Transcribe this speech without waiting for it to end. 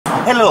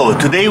Hello,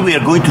 today we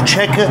are going to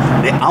check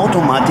the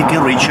automatic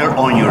enricher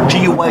on your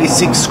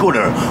GY6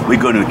 scooter. We're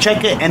going to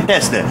check it and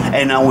test it,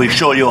 and I will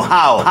show you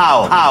how.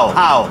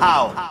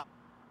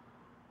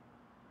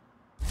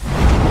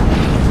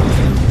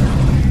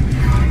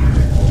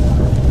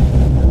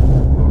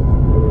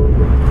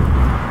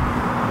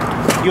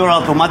 Your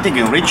automatic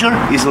enricher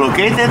is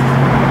located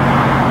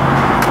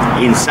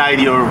inside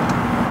your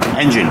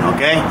engine,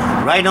 okay?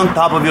 Right on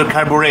top of your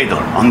carburetor,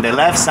 on the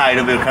left side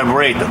of your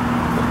carburetor.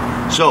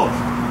 So,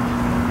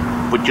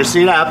 put your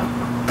seat up,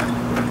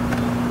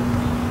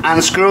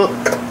 unscrew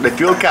the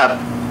fuel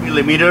cap,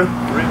 millimeter,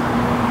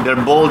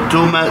 they're bolt,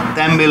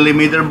 10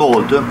 millimeter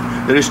bolt.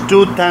 There is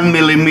two 10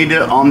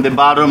 millimeter on the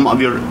bottom of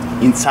your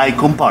inside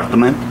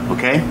compartment,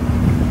 okay?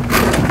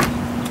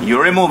 You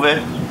remove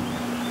it,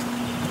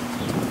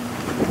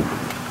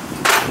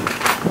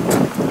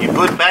 you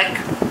put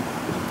back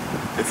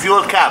the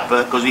fuel cap,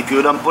 because if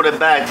you don't put it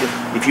back,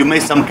 if you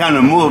make some kind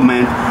of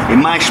movement, it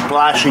might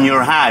splash in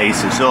your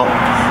eyes, so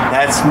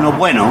that's no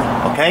bueno,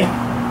 okay?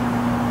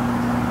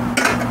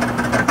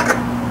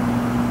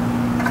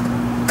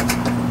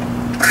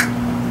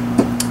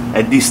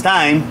 At this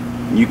time,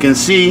 you can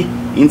see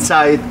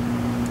inside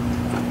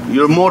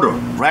your motor,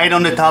 right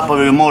on the top of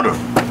your motor.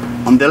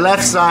 On the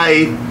left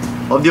side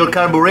of your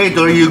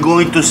carburetor, you're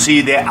going to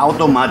see the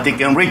automatic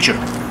enricher,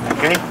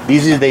 okay?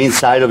 This is the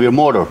inside of your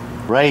motor,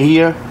 right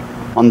here.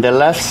 On the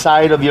left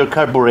side of your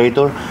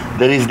carburetor,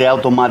 there is the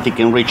automatic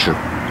enricher,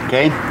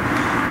 okay?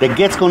 That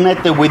gets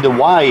connected with the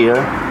wire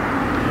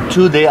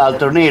to the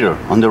alternator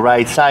on the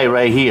right side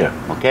right here,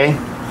 okay?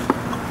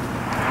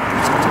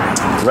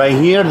 Right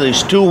here,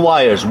 there's two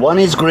wires. One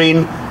is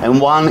green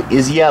and one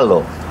is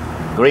yellow.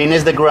 Green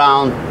is the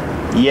ground,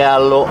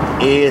 yellow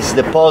is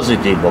the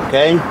positive,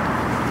 okay?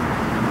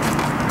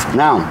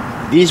 Now,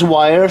 these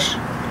wires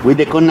with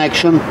the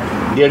connection,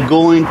 they're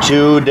going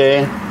to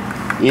the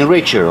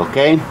enricher,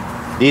 okay?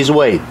 This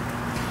way.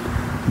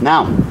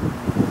 Now,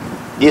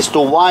 these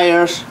two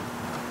wires,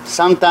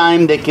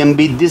 sometimes they can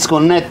be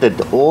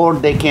disconnected or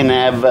they can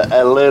have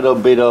a little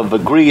bit of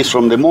grease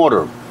from the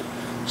motor.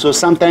 So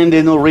sometimes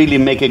they don't really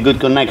make a good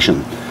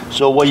connection.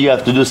 So what you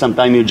have to do,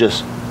 sometimes you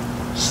just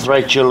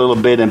stretch a little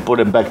bit and put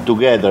it back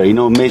together. You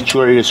know, make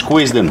sure you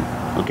squeeze them,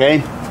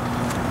 okay?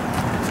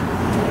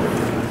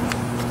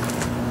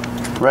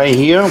 Right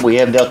here we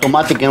have the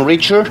automatic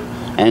enricher,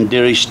 and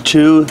there is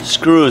two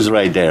screws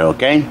right there,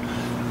 okay?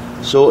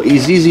 So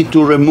it's easy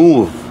to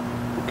remove,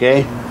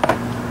 okay?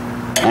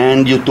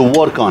 And you to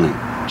work on it,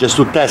 just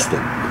to test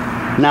it.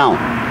 Now,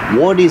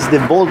 what is the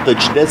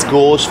voltage that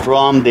goes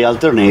from the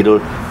alternator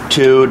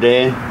to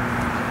the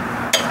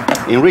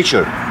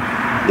enricher?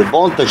 The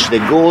voltage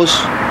that goes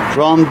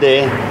from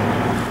the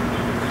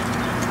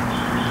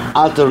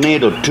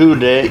alternator to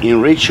the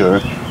enricher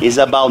is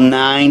about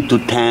 9 to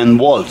 10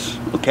 volts,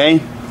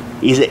 okay?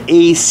 It's an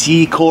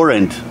AC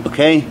current,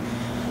 okay?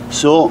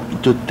 So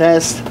to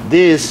test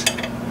this,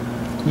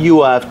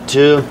 you have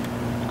to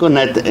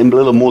connect a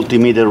little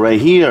multimeter right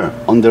here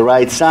on the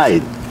right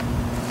side.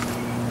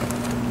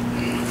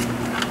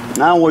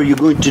 Now what you're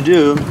going to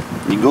do,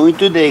 you're going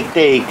to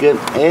take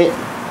a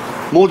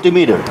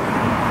multimeter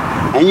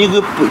and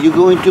you're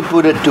going to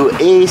put it to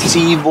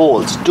AC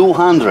volts,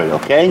 200,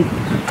 okay?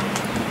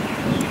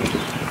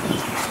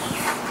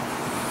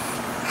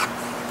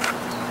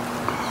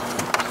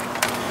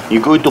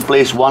 You're going to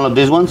place one of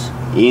these ones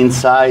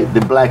inside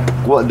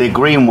the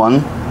green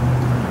one.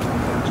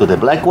 So the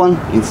black one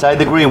inside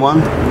the green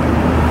one,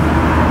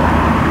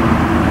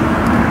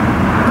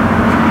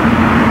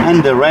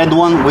 and the red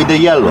one with the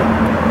yellow.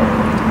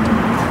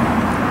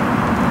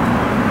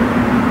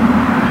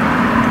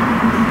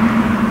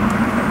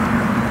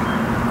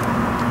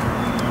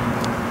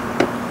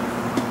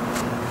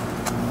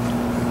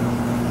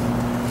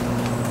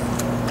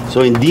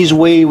 So in this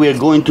way we are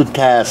going to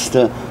test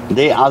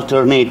the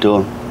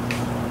alternator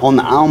on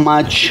how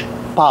much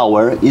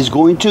power is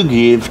going to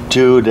give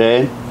to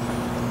the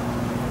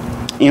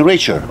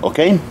enricher,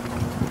 okay?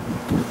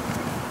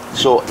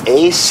 So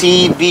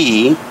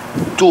ACV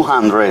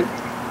 200.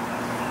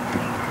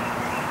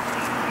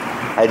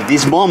 At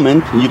this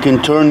moment, you can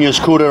turn your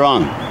scooter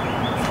on.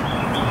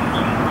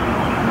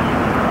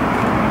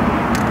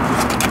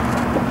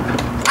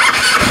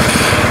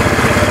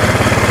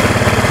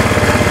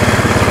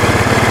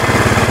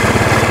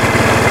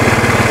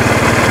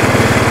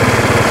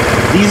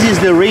 This is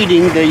the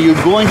reading that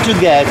you're going to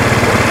get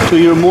to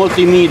your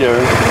multimeter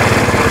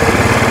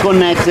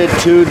connected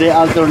to the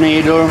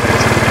alternator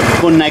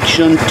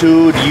connection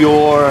to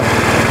your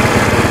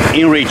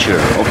enricher,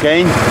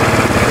 okay?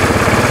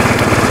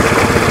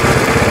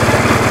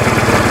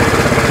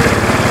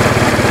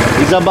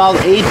 It's about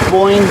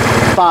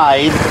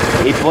 8.5,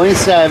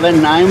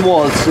 8.7, 9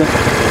 volts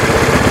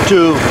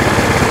to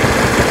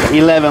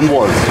 11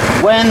 volts.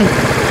 When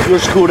your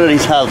scooter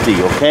is healthy,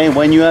 okay?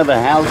 When you have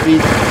a healthy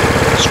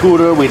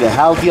scooter with a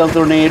healthy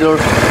alternator,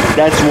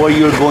 that's what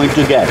you're going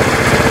to get.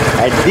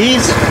 At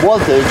this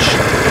voltage,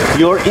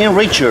 your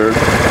enricher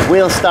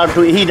will start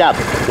to heat up.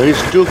 There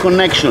is two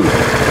connections,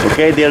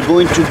 okay? They're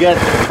going to get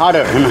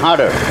hotter and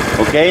hotter,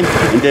 okay?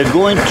 And they're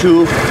going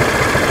to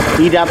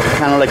heat up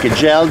kind of like a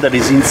gel that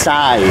is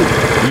inside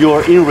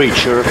your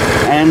enricher,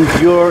 and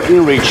your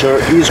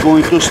enricher is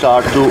going to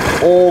start to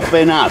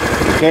open up,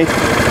 okay?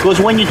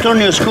 Because when you turn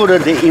your scooter,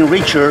 the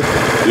enricher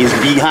is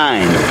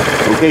behind,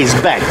 okay? It's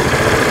back.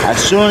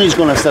 As soon as it's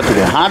going to start to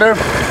get hotter,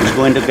 it's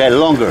going to get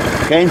longer,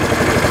 okay?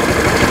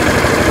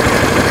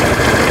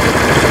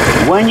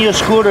 When your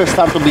scooter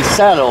starts to be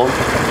settled,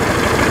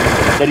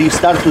 that you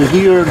start to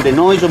hear the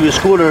noise of your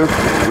scooter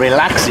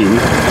relaxing,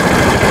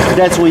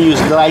 that's when you're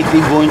slightly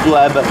going to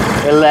have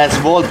a less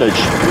voltage,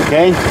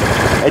 okay?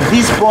 At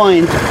this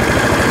point,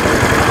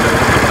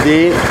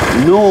 the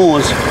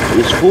nose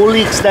is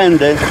fully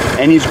extended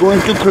and is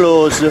going to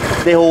close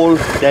the hole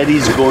that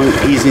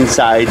is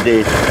inside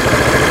the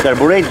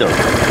carburetor.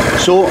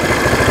 So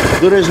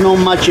there is not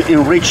much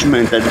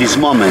enrichment at this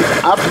moment.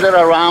 After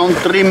around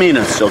 3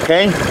 minutes,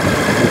 okay?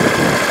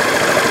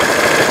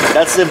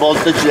 That's the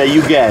voltage that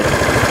you get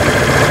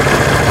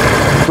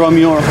from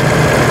your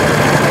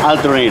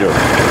alternator,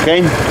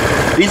 okay?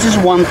 This is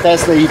one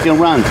test that you can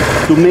run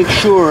to make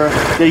sure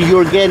that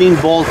you're getting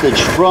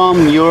voltage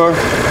from your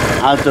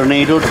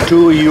alternator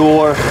to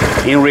your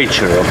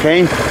enricher,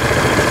 okay?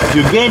 If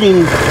you're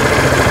getting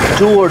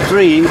 2 or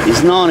 3,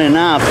 it's not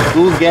enough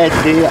to get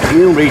the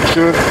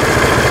enricher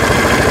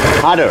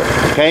hotter,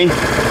 okay?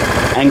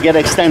 And get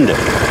extended.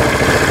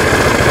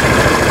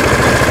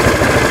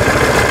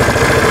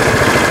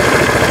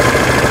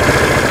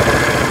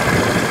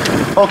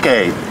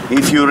 Okay,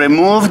 if you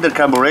remove the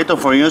carburetor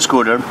for your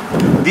scooter,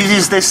 this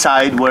is the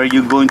side where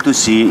you're going to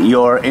see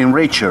your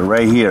enricher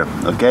right here,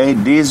 okay?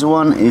 This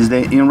one is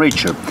the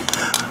enricher.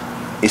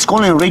 It's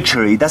called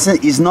enricher.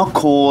 It's not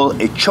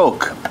called a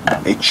choke.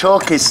 A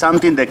choke is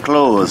something that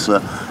closes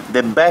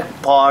the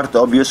back part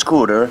of your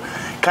scooter,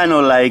 kind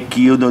of like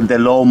the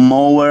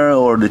lawnmower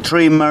or the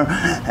trimmer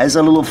has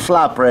a little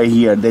flap right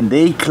here that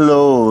they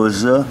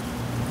close the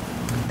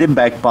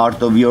back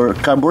part of your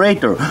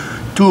carburetor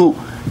to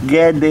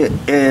get the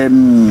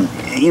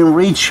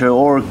enricher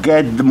or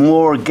get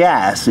more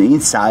gas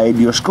inside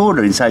your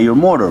scooter, inside your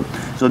motor.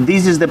 So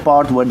this is the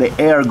part where the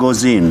air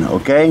goes in,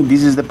 okay?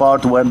 This is the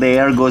part where the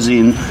air goes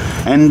in,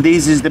 and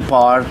this is the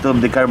part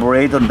of the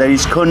carburetor that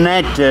is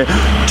connected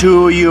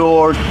to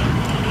your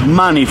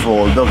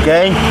manifold,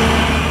 okay?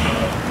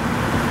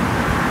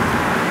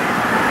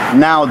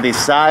 Now the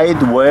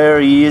side where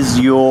is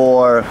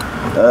your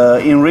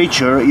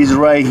enricher is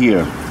right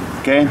here,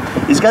 okay?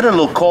 It's got a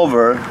little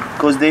cover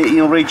because the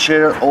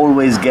enricher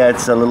always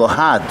gets a little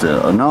hot,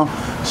 no?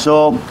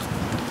 So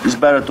it's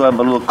better to have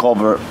a little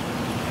cover.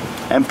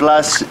 And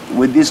plus,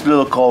 with this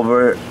little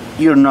cover,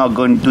 you're not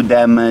going to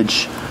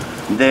damage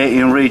the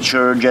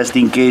enricher just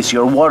in case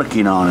you're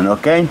working on it,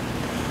 okay?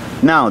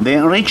 Now, the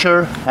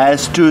enricher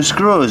has 2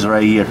 screws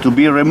right here to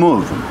be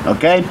removed,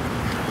 okay?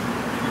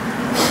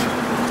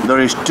 There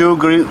is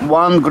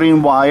one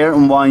green wire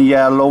and one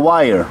yellow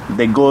wire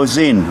that goes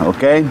in,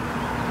 okay?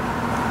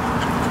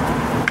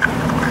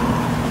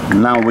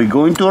 Now we're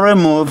going to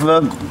remove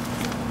the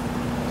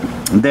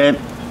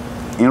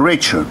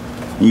enricher.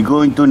 You're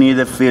going to need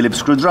a Phillips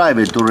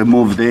screwdriver to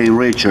remove the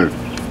enricher.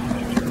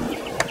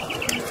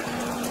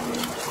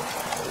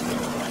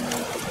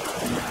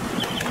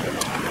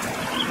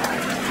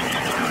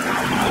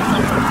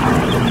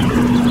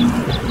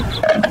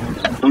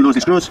 Don't lose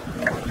the screws.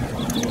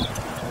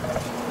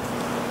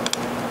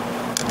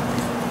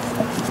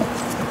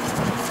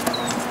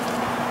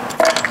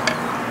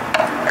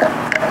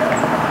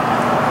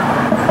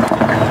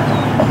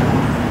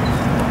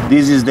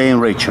 This is the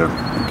enricher,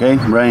 okay,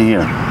 right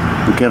here.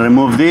 You can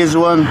remove this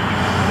one.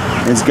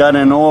 It's got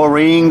an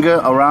O-ring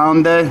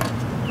around it,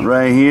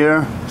 right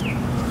here.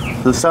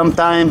 So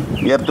sometimes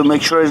you have to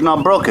make sure it's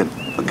not broken,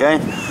 okay?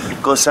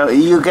 Because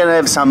you can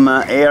have some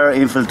air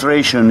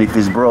infiltration if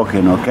it's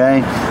broken,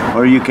 okay?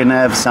 Or you can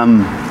have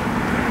some,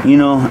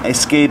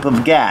 escape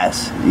of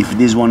gas if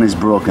this one is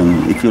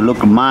broken. If you look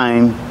at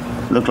mine,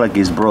 look like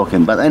it's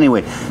broken. But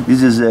anyway,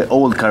 this is an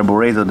old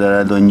carburetor that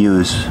I don't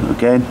use,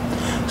 okay?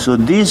 So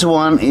this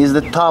one is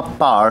the top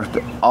part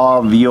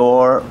of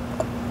your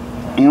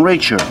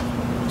enricher.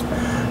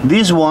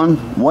 This one,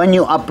 when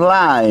you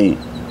apply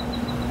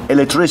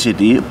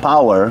electricity,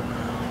 power,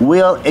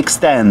 will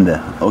extend,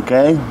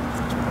 okay?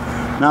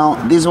 Now,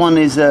 this one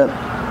is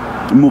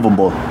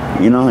movable,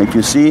 if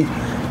you see,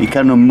 it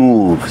kind of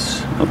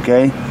moves,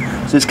 okay?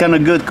 So it's kind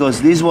of good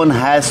because this one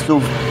has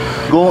to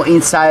go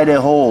inside a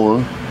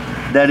hole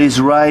that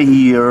is right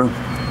here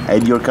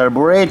at your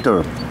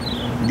carburetor.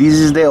 This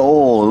is the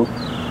hole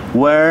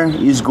where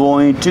is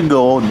going to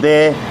go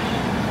the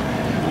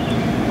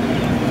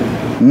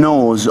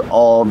nose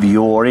of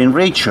your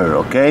enricher,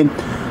 okay?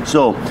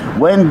 So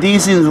when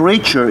this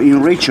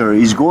enricher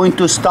is going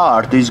to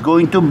start, it's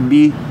going to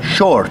be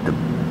short,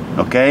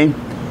 okay?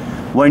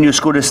 When your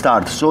scooter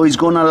starts, so it's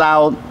going to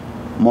allow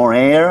more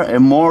air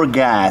and more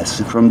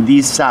gas from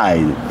this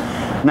side.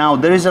 Now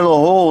there is a little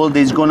hole that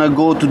is going to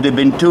go to the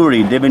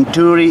venturi. The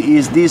venturi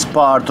is this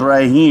part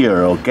right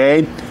here,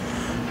 okay?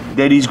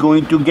 that is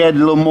going to get a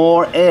little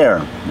more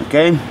air,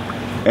 okay,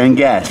 and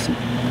gas.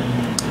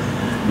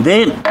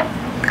 Then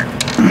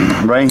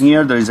right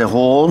here there is a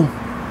hole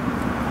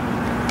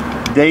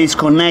that is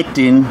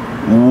connecting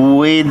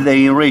with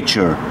the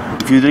enricher.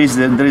 If you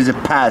there is a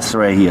pass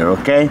right here,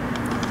 okay.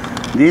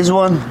 This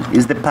one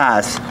is the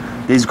pass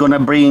that is gonna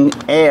bring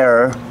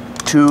air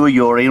to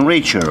your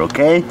enricher,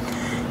 okay,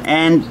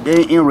 and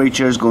the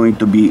enricher is going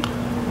to be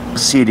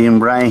sitting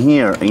right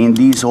here in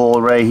this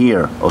hole right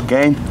here,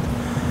 okay.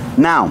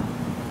 Now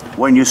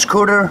when your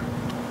scooter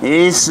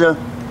is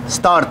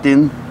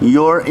starting,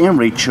 your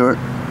enricher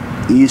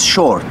is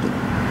short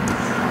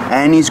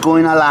and it's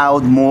going to allow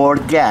more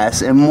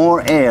gas and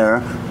more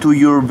air to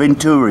your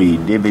venturi.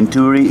 The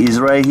venturi is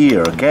right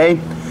here, okay.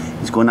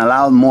 It's going to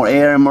allow more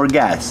air and more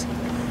gas,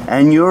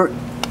 and your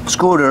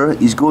scooter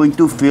is going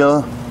to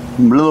feel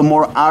a little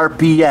more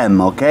RPM,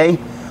 okay,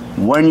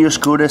 when your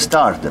scooter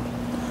started.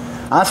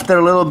 After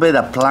a little bit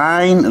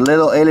applying a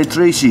little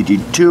electricity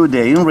to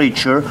the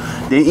enricher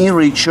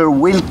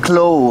will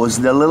close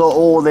the little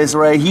hole that's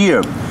right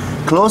here.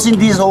 Closing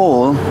this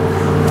hole,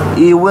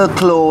 it will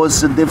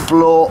close the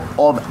flow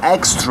of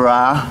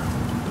extra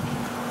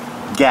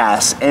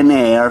gas and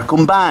air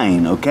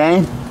combined,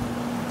 okay?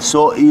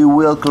 So it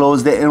will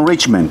close the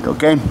enrichment,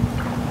 okay?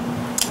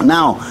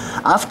 Now,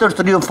 after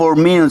 3 or 4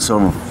 minutes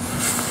or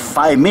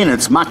 5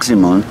 minutes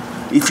maximum,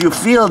 if you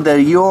feel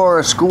that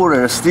your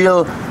scooter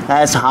still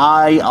has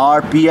high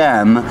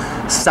RPM,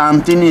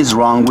 something is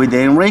wrong with the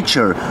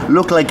enricher.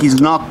 Look like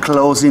it's not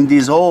closing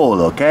this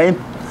hole, okay?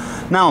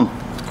 Now,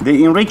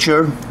 the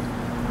enricher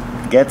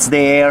gets the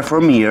air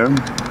from here,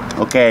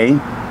 okay,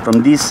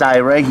 from this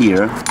side right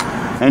here,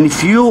 and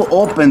if you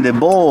open the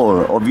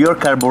bowl of your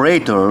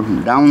carburetor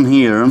down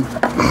here,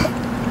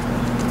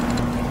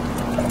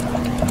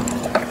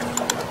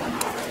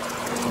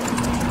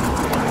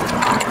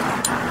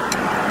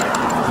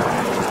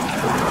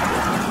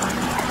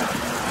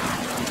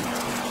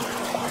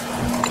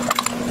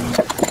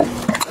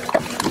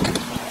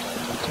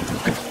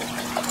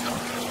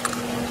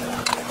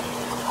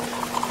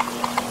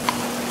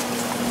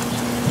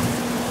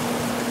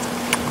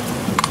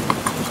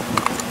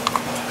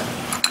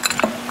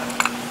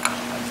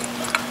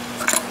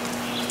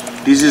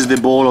 this is the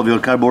bowl of your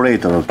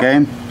carburetor, okay?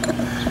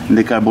 In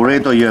the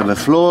carburetor you have a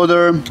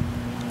floater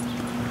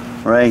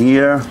right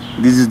here.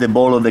 This is the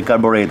bowl of the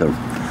carburetor.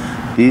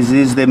 This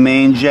is the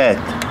main jet,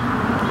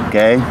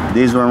 okay?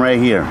 This one right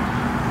here.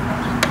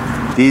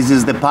 This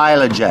is the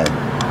pilot jet.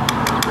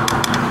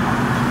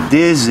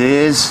 This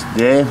is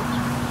the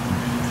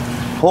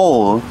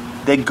hole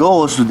that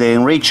goes to the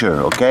enricher,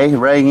 okay?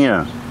 Right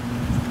here.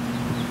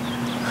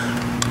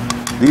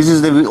 This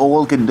is the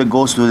hole that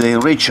goes to the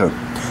enricher.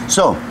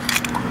 So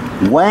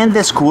when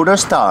the scooter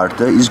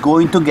starts, it's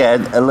going to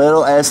get a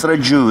little extra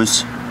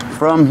juice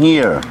from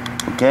here,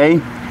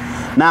 okay?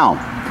 Now,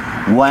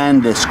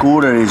 when the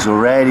scooter is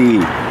already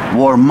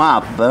warm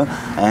up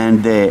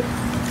and the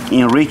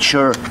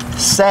enricher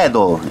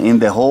settle in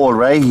the hole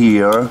right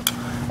here,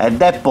 at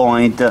that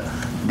point,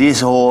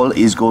 this hole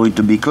is going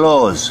to be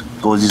closed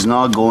because it's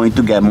not going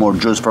to get more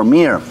juice from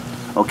here,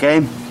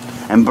 okay?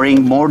 And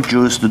bring more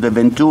juice to the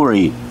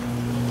venturi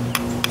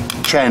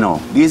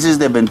channel. This is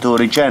the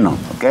venturi channel,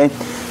 okay?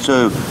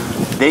 So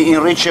the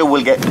enricher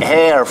will get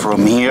air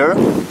from here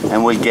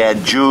and will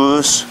get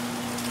juice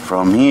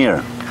from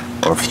here,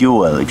 or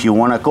fuel, if you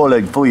want to call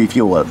it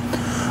fuel,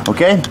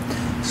 okay?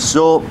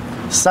 So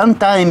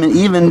sometimes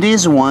even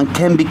this one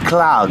can be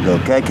clogged,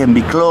 okay? Can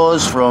be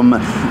closed from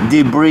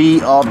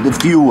debris of the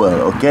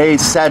fuel, okay?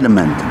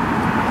 Sediment.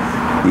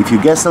 If you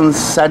get some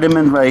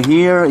sediment right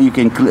here, you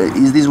can,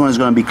 this one is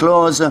going to be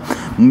closed,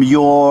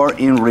 your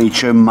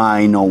enricher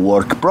might not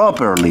work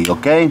properly,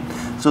 okay?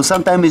 So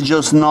sometimes it's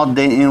just not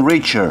the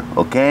enricher,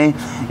 okay?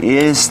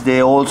 It's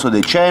also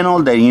the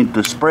channel that you need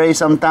to spray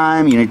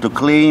sometime. You need to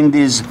clean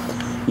this,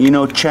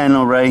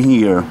 channel right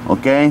here,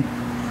 okay?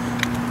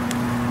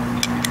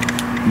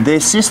 The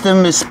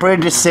system is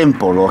pretty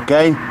simple,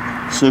 okay?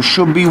 So it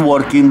should be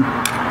working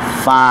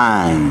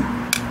fine.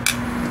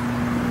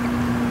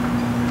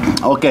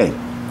 Okay,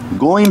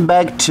 going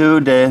back to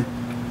the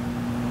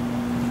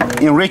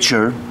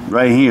enricher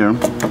right here.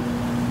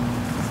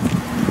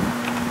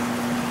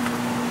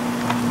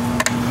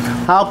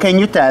 How can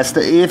you test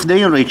if the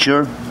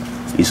enricher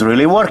is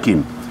really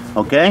working?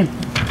 Okay,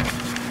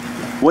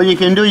 what you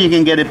can do, you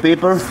can get a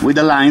paper with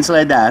the lines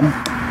like that.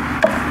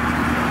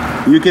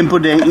 You can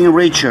put the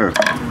enricher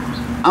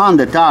on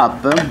the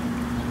top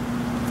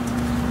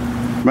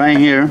right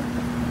here.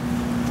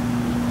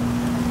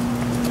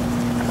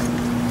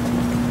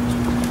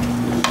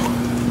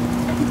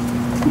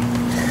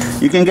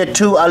 You can get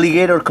 2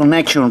 alligator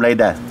connections like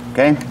that,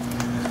 okay?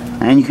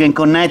 And you can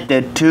connect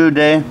it to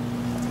the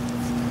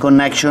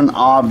connection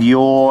of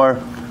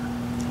your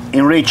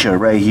enricher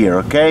right here,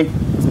 okay?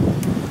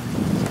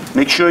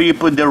 Make sure you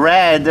put the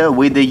red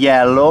with the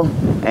yellow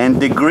and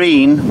the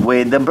green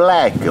with the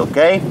black,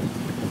 okay?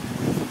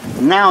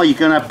 Now you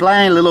can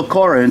apply a little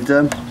current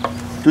to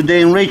the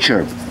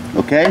enricher,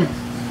 okay?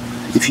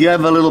 If you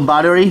have a little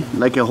battery,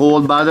 like a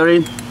whole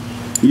battery,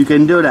 you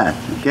can do that,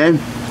 okay?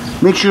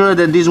 Make sure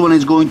that this one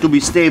is going to be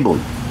stable,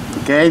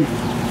 okay?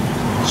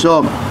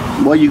 So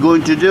what you're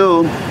going to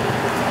do,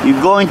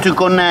 you're going to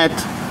connect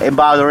a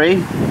battery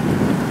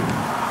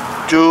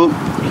to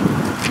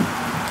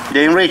the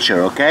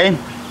enricher, okay?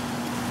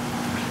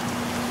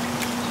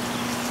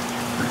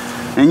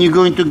 And you're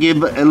going to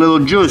give a little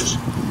juice,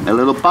 a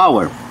little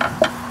power.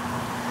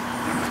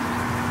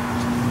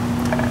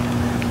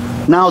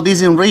 Now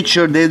these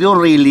enricher, they don't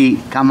really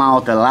come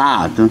out a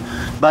lot,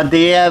 but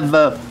they have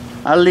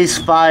at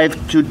least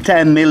 5 to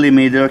 10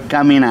 millimeter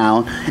coming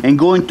out and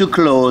going to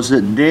close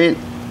the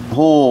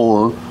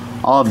hole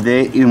of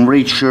the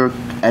enricher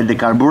at the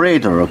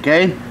carburetor,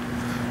 okay?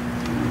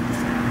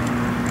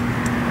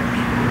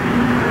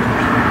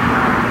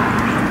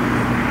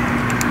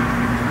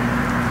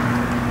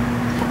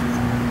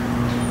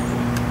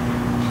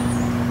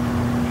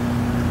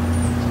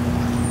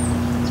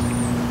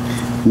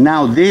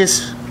 Now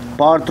this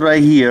part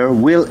right here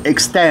will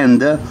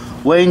extend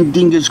when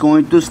things is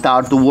going to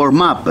start to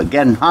warm up,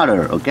 getting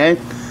hotter, okay?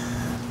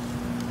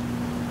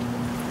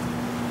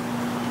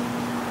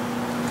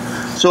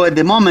 So at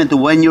the moment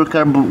when your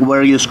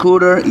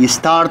scooter is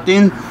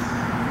starting,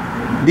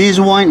 this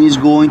one is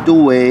going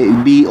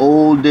to be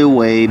all the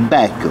way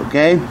back,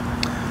 okay?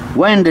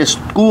 When the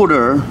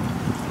scooter,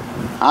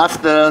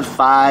 after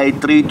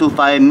 3 to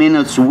 5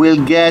 minutes,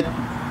 will get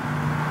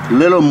a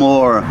little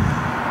more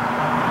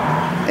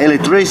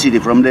electricity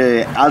from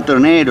the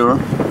alternator,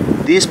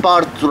 this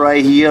part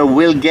right here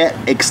will get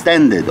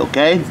extended,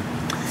 okay?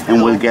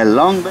 And will get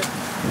longer.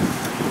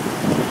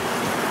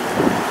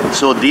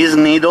 So this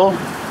needle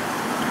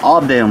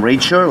of the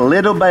enricher,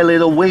 little by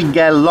little, will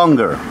get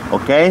longer,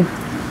 okay?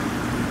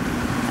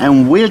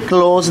 And will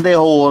close the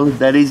hole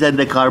that is at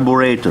the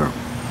carburetor.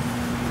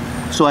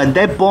 So at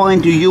that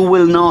point you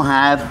will not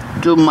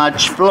have too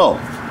much flow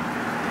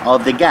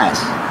of the gas.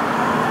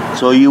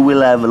 So you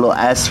will have a little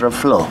extra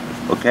flow,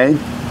 okay?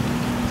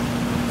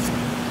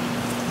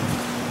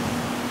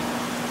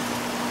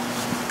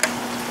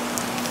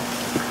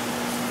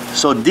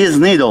 So this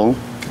needle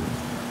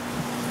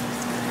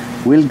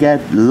will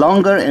get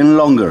longer and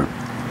longer,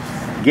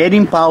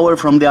 getting power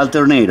from the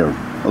alternator,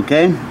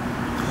 okay?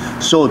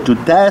 So to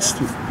test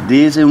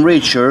this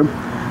enricher,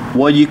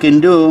 what you can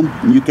do,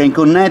 you can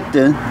connect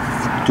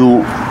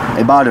to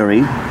a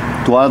battery,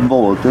 12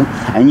 volt,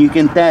 and you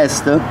can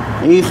test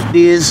if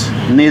this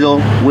needle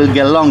will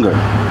get longer.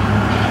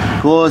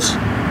 Because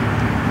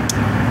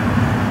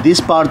this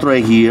part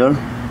right here,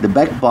 the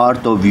back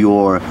part of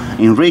your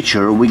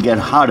enricher, will get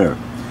hotter.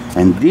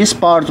 And this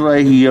part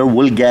right here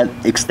will get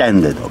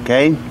extended,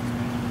 okay?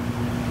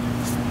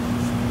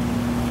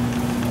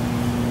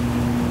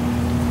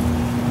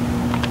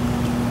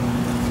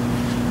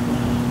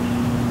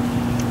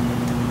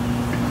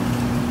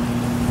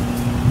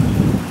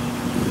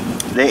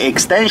 The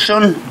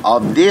extension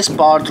of this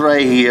part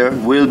right here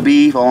will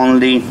be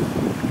only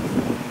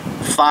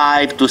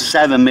 5 to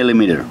 7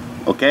 millimeter,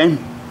 okay?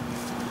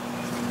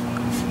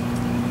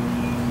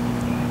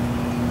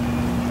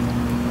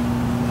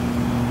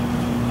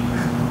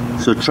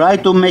 So try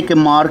to make a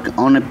mark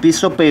on a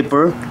piece of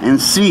paper and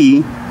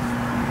see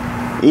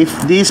if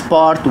this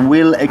part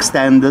will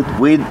extend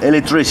with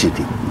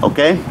electricity,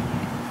 okay?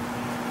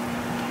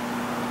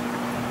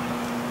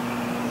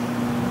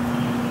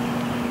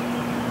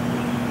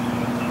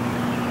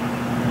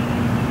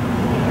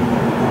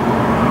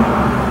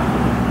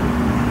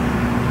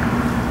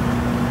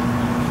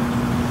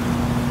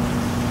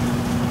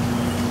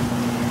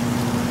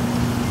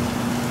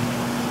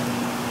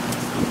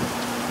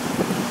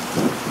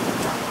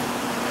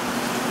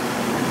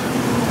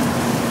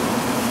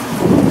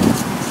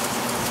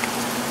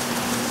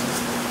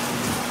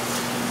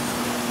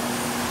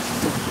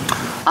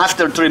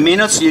 After 3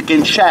 minutes, you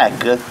can check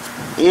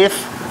if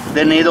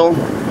the needle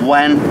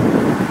went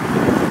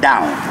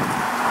down.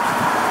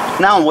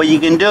 Now what you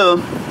can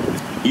do,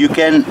 you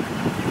can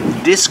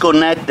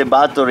disconnect the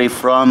battery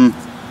from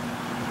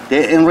the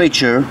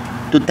enricher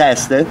to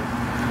test it,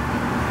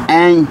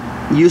 and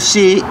you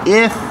see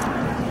if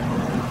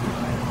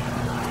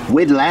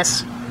with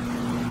less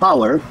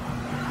power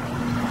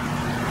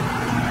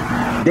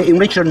the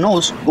enricher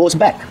nose goes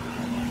back.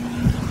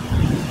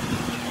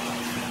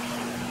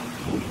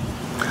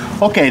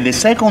 Okay, the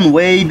second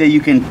way that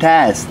you can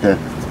test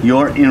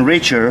your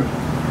enricher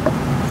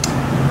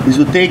is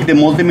to take the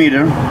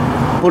multimeter,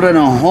 put it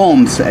on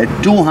ohms at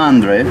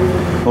 200,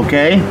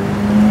 okay?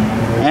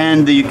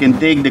 And you can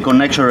take the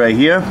connection right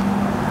here.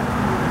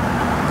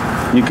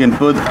 You can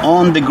put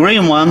on the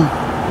green one,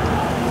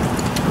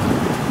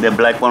 the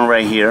black one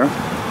right here,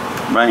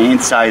 right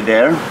inside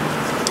there.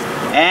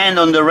 And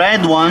on the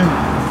red one,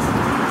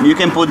 you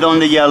can put on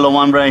the yellow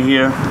one right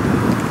here.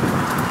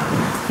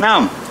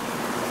 Now,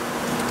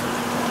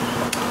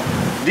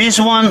 this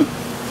one,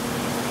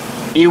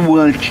 it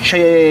will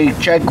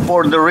check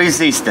for the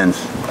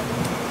resistance,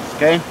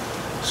 okay?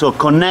 So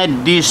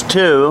connect these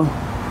two,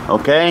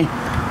 okay?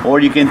 Or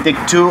you can take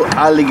two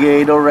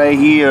alligator right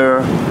here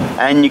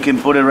and you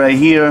can put it right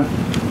here,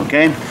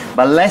 okay?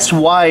 But let's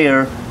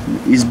wire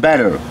is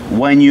better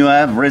when you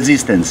have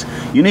resistance.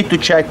 You need to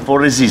check for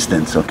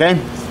resistance, okay?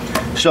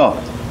 So,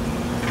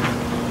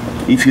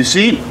 if you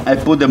see, I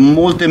put the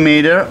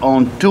multimeter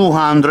on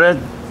 200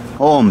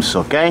 ohms,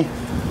 okay?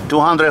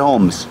 200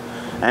 ohms.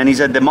 And it's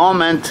at the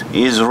moment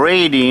is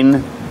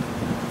reading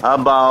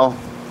about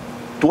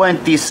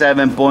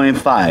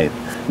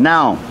 27.5.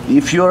 Now,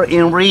 if your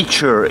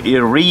enricher,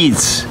 it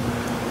reads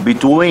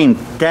between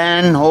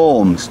 10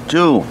 ohms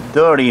to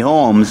 30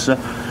 ohms,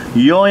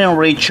 your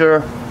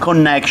enricher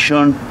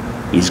connection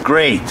is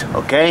great,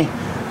 okay?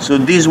 So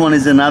this one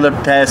is another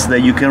test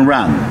that you can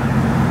run.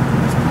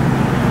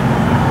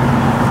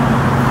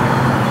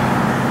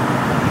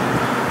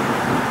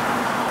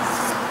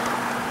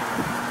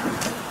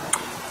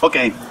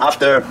 Okay,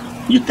 after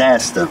you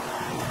test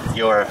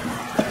your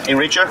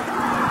enricher,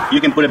 you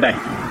can put it back.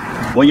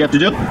 What you have to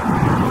do,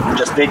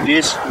 just take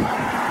this,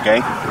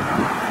 okay?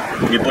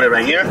 You put it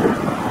right here.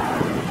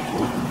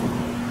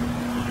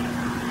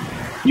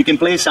 You can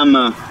place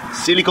some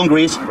silicone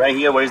grease right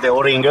here where is the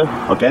O-ring,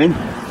 okay?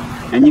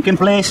 And you can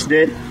place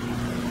the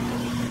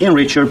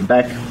enricher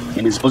back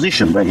in its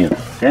position right here,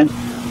 okay?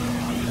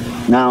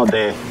 Now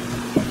the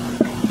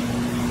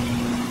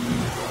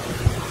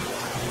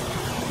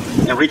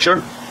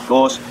enricher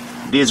goes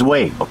this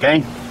way,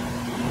 okay?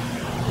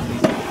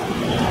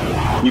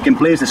 You can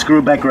place the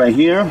screw back right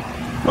here,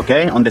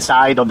 okay, on the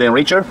side of the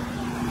enricher.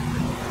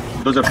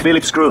 Those are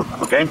Phillips screw,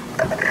 okay?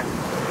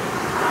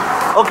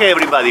 Okay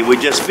everybody, we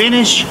just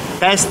finished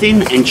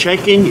testing and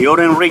checking your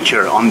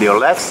enricher on the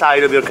left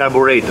side of your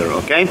carburetor,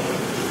 okay?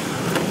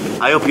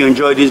 I hope you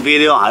enjoyed this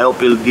video. I hope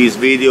this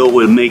video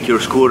will make your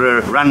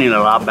scooter running a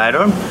lot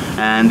better.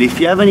 And if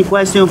you have any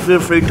questions, feel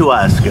free to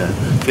ask.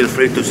 Feel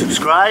free to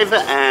subscribe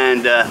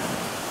and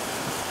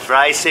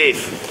try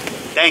safe.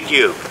 Thank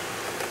you.